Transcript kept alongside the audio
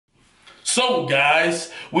So guys,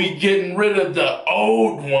 we getting rid of the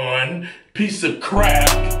old one, piece of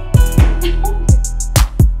crap.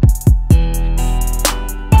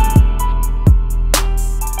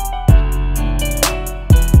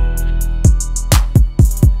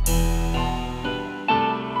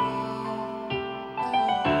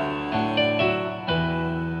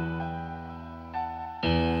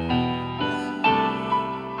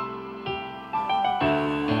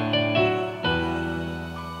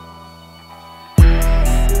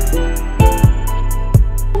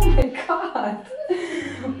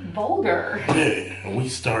 Vulgar. Yeah, and we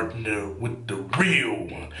starting with the real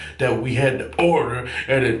one that we had to order,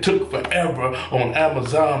 and it took forever on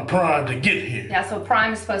Amazon Prime to get here. Yeah, so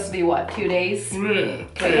Prime is supposed to be what, 2 days? Yeah,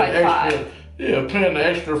 paying extra. Yeah, paying the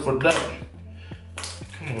extra for nothing.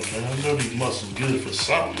 Come on, man, I know these muscles good for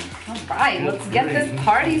something. All right, let's get this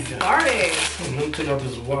party started. Let me take out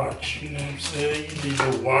this watch. You know what I'm saying? You need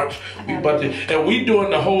a watch. We about to, and we doing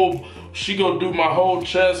the whole. She gonna do my whole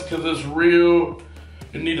chest because it's real.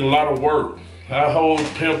 It need a lot of work. I hold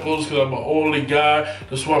pimples because I'm an oily guy.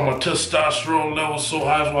 That's why my testosterone level's so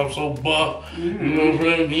high. That's why I'm so buff. You know what I'm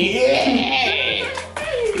saying? Yeah.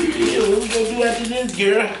 Yeah, what we gonna do after this,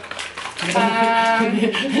 girl?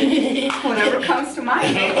 Whatever comes to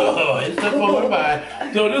mind. Oh, it's up on my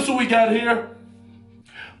mind. So this is what we got here.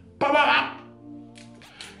 Ba-ba-ba.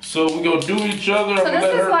 So we gonna do each other. So this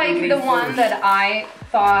is like the one that I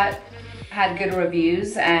thought had good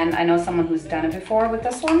reviews, and I know someone who's done it before with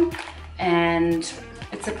this one, and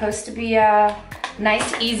it's supposed to be a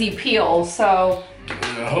nice easy peel. So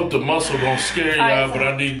I hope the muscle don't scare y'all, but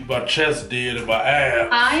I need my chest did and my abs.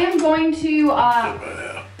 I am going to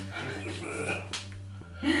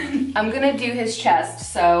I'm gonna do his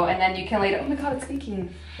chest, so, and then you can later. Oh my god, it's leaking.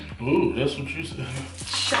 Ooh, that's what you said.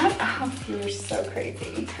 Shut up, you're so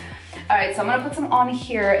crazy. All right, so I'm gonna put some on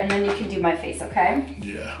here, and then you can do my face, okay?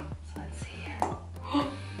 Yeah. So let's see here.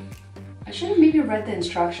 I should have maybe read the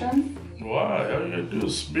instructions. Why? All you gotta do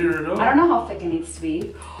is smear it up. I don't know how thick it needs to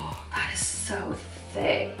be. That is so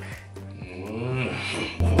thick.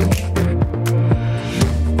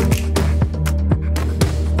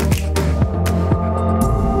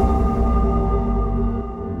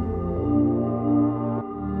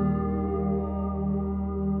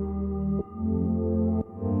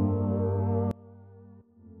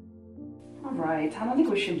 Alright, I don't think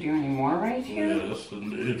we should do any more right here. Yeah, that's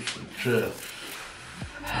it for the chest.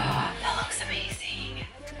 That looks amazing.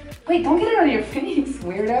 Wait, don't get it on your face,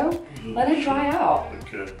 weirdo. Let it dry out.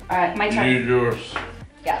 Okay. Alright, my turn. Use yours.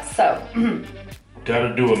 Yeah, so.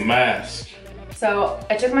 Gotta do a mask. So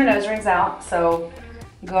I took my nose rings out, so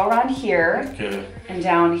go around here. Okay. And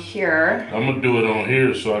down here. I'm gonna do it on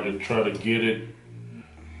here so I can try to get it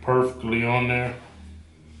perfectly on there.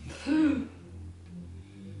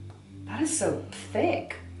 That is so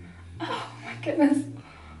thick. Oh my goodness.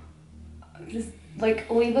 Just like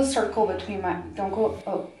leave a circle between my, don't go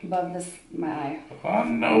above this, my eye. I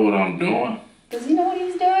know what I'm doing. Does he know what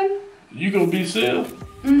he's doing? You gonna be safe?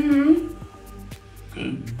 Mm-hmm.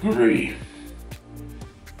 Good grief.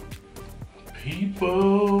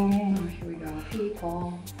 People. Oh, here we go,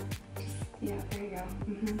 people. Yeah, there you go.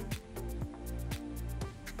 Mm-hmm.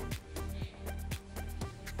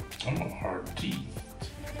 I'm an artiste.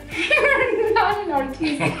 You're not an artist.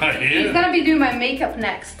 Yeah. He's gonna be doing my makeup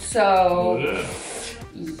next, so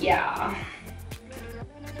yeah.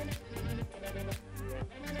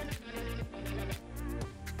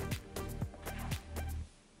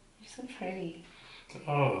 You're so pretty.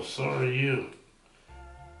 Oh, sorry you.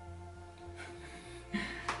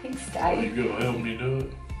 Thanks, Are Daddy. you gonna help me do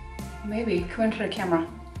it? Maybe. Come into the camera.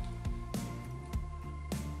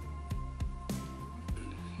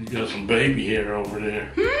 You got some baby hair over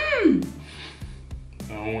there. Hmm.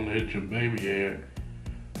 I don't want to hit your baby hair.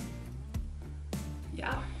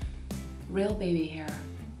 Yeah. Real baby hair.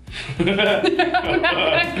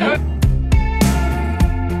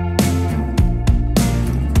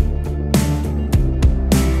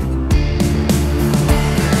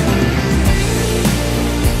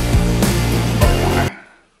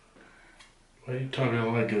 Why are you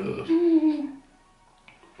talking like a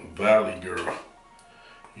valley girl?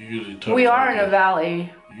 You usually talk We are like in a valley.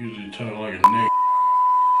 You usually talk like a nigga.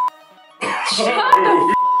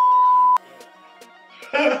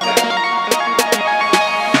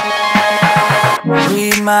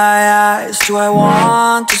 Read my eyes, do I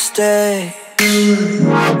want to stay?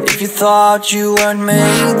 If you thought you weren't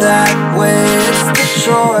made that way, it's the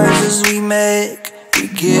choices we make. We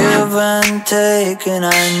give and take, and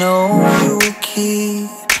I know you will keep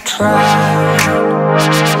trying.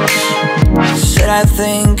 Said I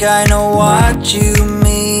think I know what you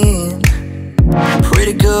mean.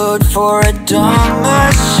 good for a dumb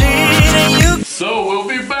machine. And you. So we'll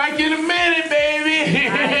be back in a minute, baby.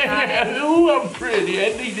 Ooh, I'm pretty.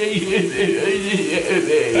 Hey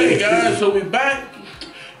guys, so we back.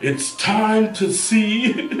 It's time to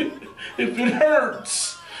see if it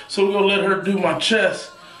hurts. So we're gonna let her do my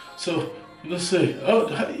chest. So let's see. Oh,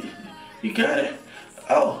 you got it.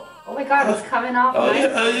 Oh. Oh my God, it's coming off. Oh, nice.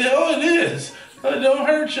 yeah, oh, it is. Oh, it don't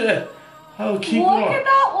hurt you. Oh, keep Look going. at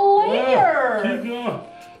that layer. Keep going.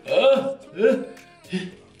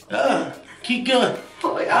 Keep going.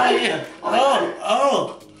 Oh my Oh, God. yeah.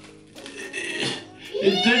 Oh.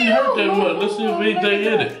 It didn't hurt that much. Let's see if anything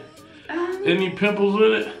in it. Any pimples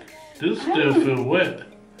in it? This still feel wet.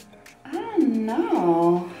 I don't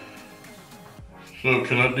know. So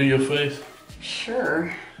can I do your face?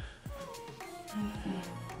 Sure.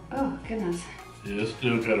 Oh, goodness. Yeah, it's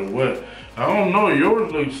still kind of wet. I don't know.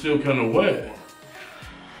 Yours looks still kind of wet.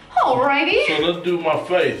 Alrighty. So let's do my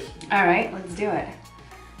face. All right, let's do it.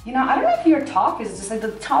 You know, I don't know if your top is just like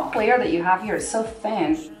the top layer that you have here is so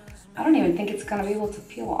thin. I don't even think it's gonna be able to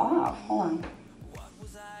peel off. Hold on.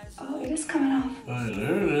 Oh, it is coming off. Oh,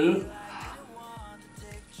 there it is.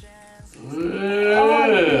 Oh,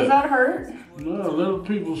 does that hurt? No, let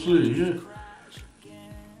people see. Yeah.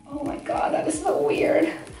 Oh my God, that is so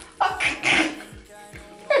weird.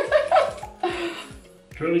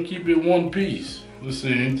 Try to keep it one piece. Let's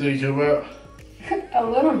see, anything come out? A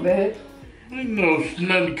little bit. Ain't no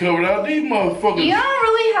nothing covered out. These motherfuckers. You don't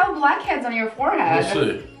really have blackheads on your forehead. Let's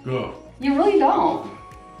see. Go. You really don't.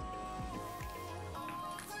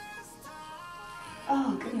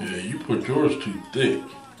 Oh, goodness. Yeah, you put yours too thick.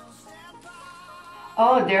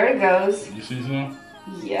 Oh, there it goes. You see something?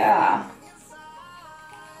 Yeah.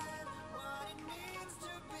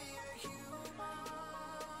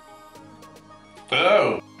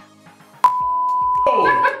 Oh.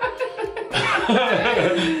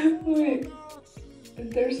 Wait.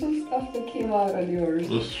 There's some stuff that came out on yours.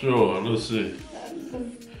 Let's show her. Let's see.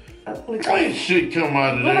 Like, Ain't shit come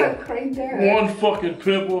out of there. look, right there. One fucking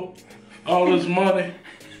pimple. All this money.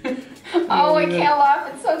 Oh, I can't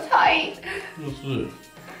laugh. It's so tight. Let's see.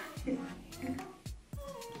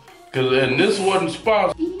 And this wasn't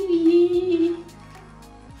sponsored.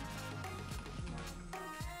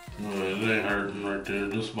 No, it ain't hurting right there.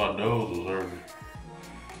 Just my nose was hurting.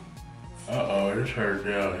 Uh-oh, it's hurt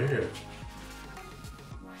down here.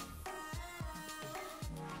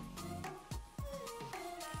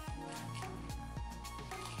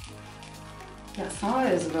 Yeah, some of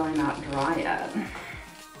it is really not dry yet.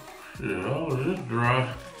 Yeah, oh, it is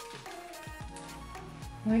dry.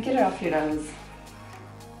 Let me get it off your nose.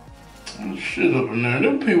 There's shit up in there.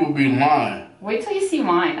 Them people be lying. Wait till you see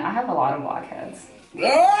mine. I have a lot of blackheads.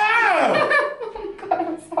 Ah! Oh my God,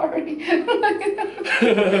 I'm sorry.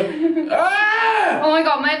 Ah! Oh my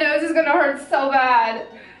God, my nose is gonna hurt so bad.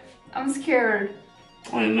 I'm scared.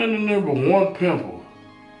 Ain't nothing in there but one pimple.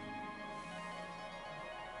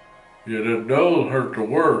 Yeah, that does hurt to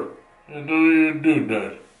work. It don't even do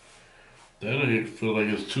that. That ain't feel like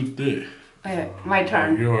it's too thick. Okay, my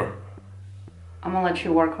turn. Your. I'm gonna let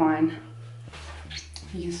you work mine.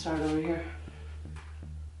 You can start over here.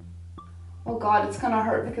 Oh God, it's gonna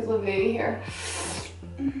hurt because of baby hair.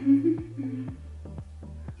 Is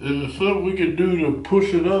there something we can do to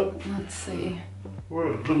push it up? Let's see.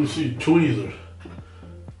 Where? Let me see tweezers.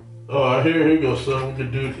 Oh, here goes something we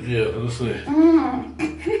can do. Yeah, let's see.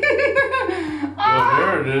 Oh,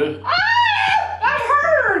 there it is. Ah, that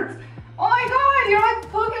hurts! Oh my God, you're like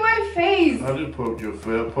poking my face. I didn't poke your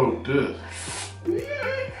face. I poked this.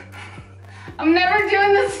 I'm never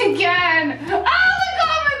doing this again. Oh my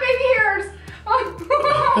God, my baby hairs. Oh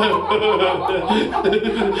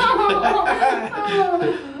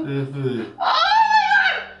This is. my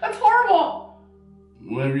God, that's horrible.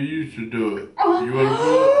 Maybe you should do it. Oh. You want to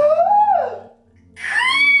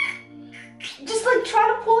do Just like try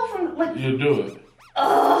to pull it from like. it? You do it.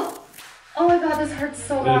 Oh my God, this hurts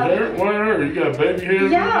so It bad. hurt? What hurt? You got baby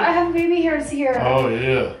hairs? Yeah, I have baby hairs here. Oh,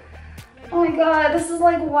 yeah. Oh my God, this is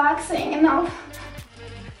like waxing enough.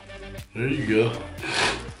 There you go.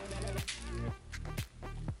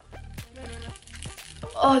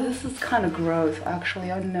 Oh, this is kind of gross, actually.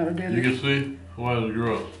 I'd never do You this. can see? Why is it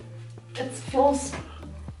gross? It feels.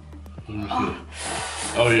 Let me see.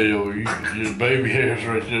 Oh, yeah, your baby hairs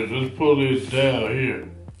right there. Just pull this down here.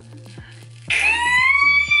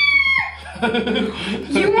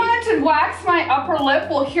 You wanted to wax my upper lip?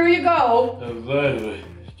 Well, here you go. Exactly.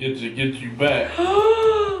 Get you back.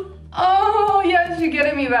 Oh, yes, you're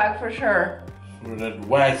getting me back for sure. For that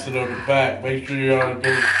waxing on the back. Make sure y'all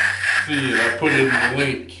go see it. I put it in the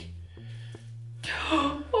link.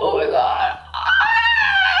 Oh my God.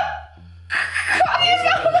 Ah!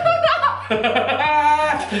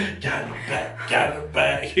 Got it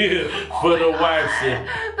back here for the waxing.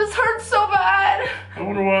 This hurts so bad. I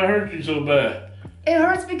wonder why it hurt you so bad. It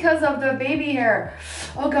hurts because of the baby hair.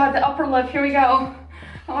 Oh God, the upper lip, here we go.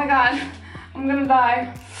 Oh my God, I'm gonna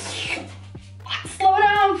die. Slow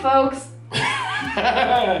down, folks.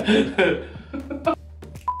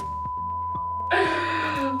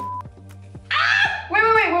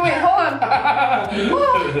 Wait, hold on.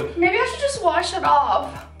 Oh, maybe I should just wash it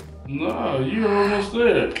off. No, you're almost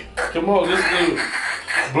there. Come on, let's do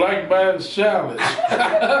Black Man's Challenge.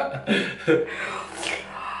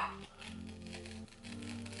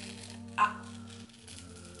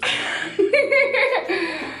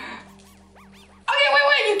 Okay,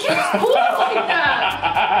 wait, you can't just pull it like that.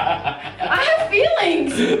 I have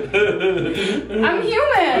feelings. I'm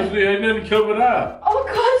human. See, ain't nothing coming out. Oh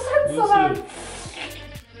God, this hurts so bad.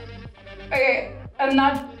 Okay, I'm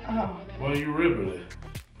not. Oh. Why are you ripping it?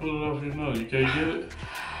 Pull it off your nose. You can't get it?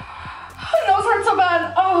 My nose hurts so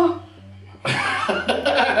bad. Oh.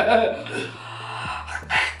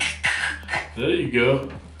 There you go.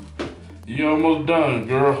 You almost done,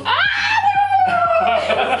 girl.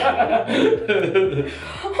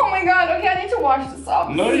 Oh my God. Okay, I need to wash this off.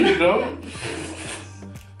 No, you don't.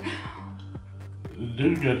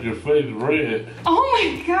 Dude got your face red. Oh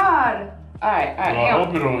my God. All right. Well, I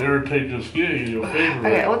hope it don't irritate your skin. Your face red.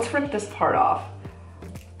 Okay, let's rip this part off.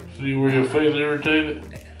 See where your face irritated?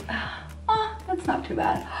 Oh, that's not too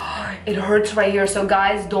bad. It hurts right here. So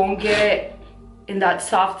guys, don't get it in that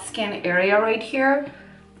soft skin area right here.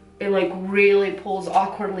 It like really pulls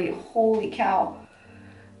awkwardly. Holy cow.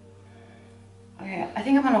 Okay, I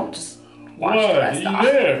think I'm gonna just wash the rest off.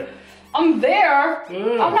 You there? I'm there.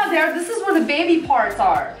 Yeah. I'm not there. This is where the baby parts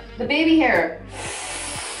are. The baby hair.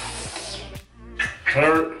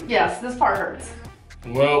 Hurt? Yes, this part hurts.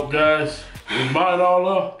 Well, guys, is mine all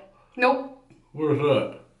up? Nope. Where's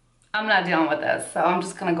that? I'm not dealing with this, so I'm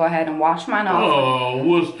just gonna go ahead and wash mine off Oh,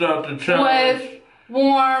 what's the challenge? with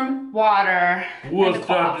warm water. What's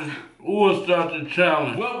the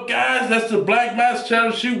challenge? Well, guys, that's the Black Mask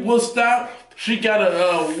Challenge. She will stop. She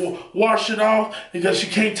gotta wash it off because she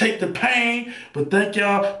can't take the pain. But thank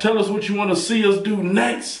y'all. Tell us what you want to see us do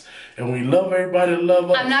next. And we love everybody that love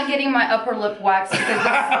us. I'm not getting my upper lip waxed because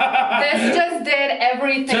this just did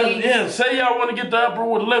everything. Yeah, say y'all want to get the upper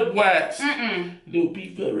with lip wax. Little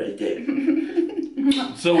people right there.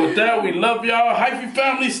 So with that, we love y'all. Hyphy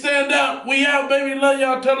family, stand up. We out, baby. Love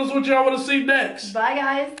y'all. Tell us what y'all want to see next. Bye,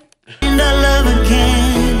 guys. And I love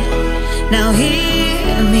again. Now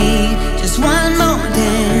hear me, just one more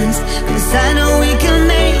dance, 'cause I know we can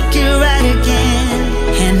make it right again.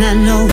 And I know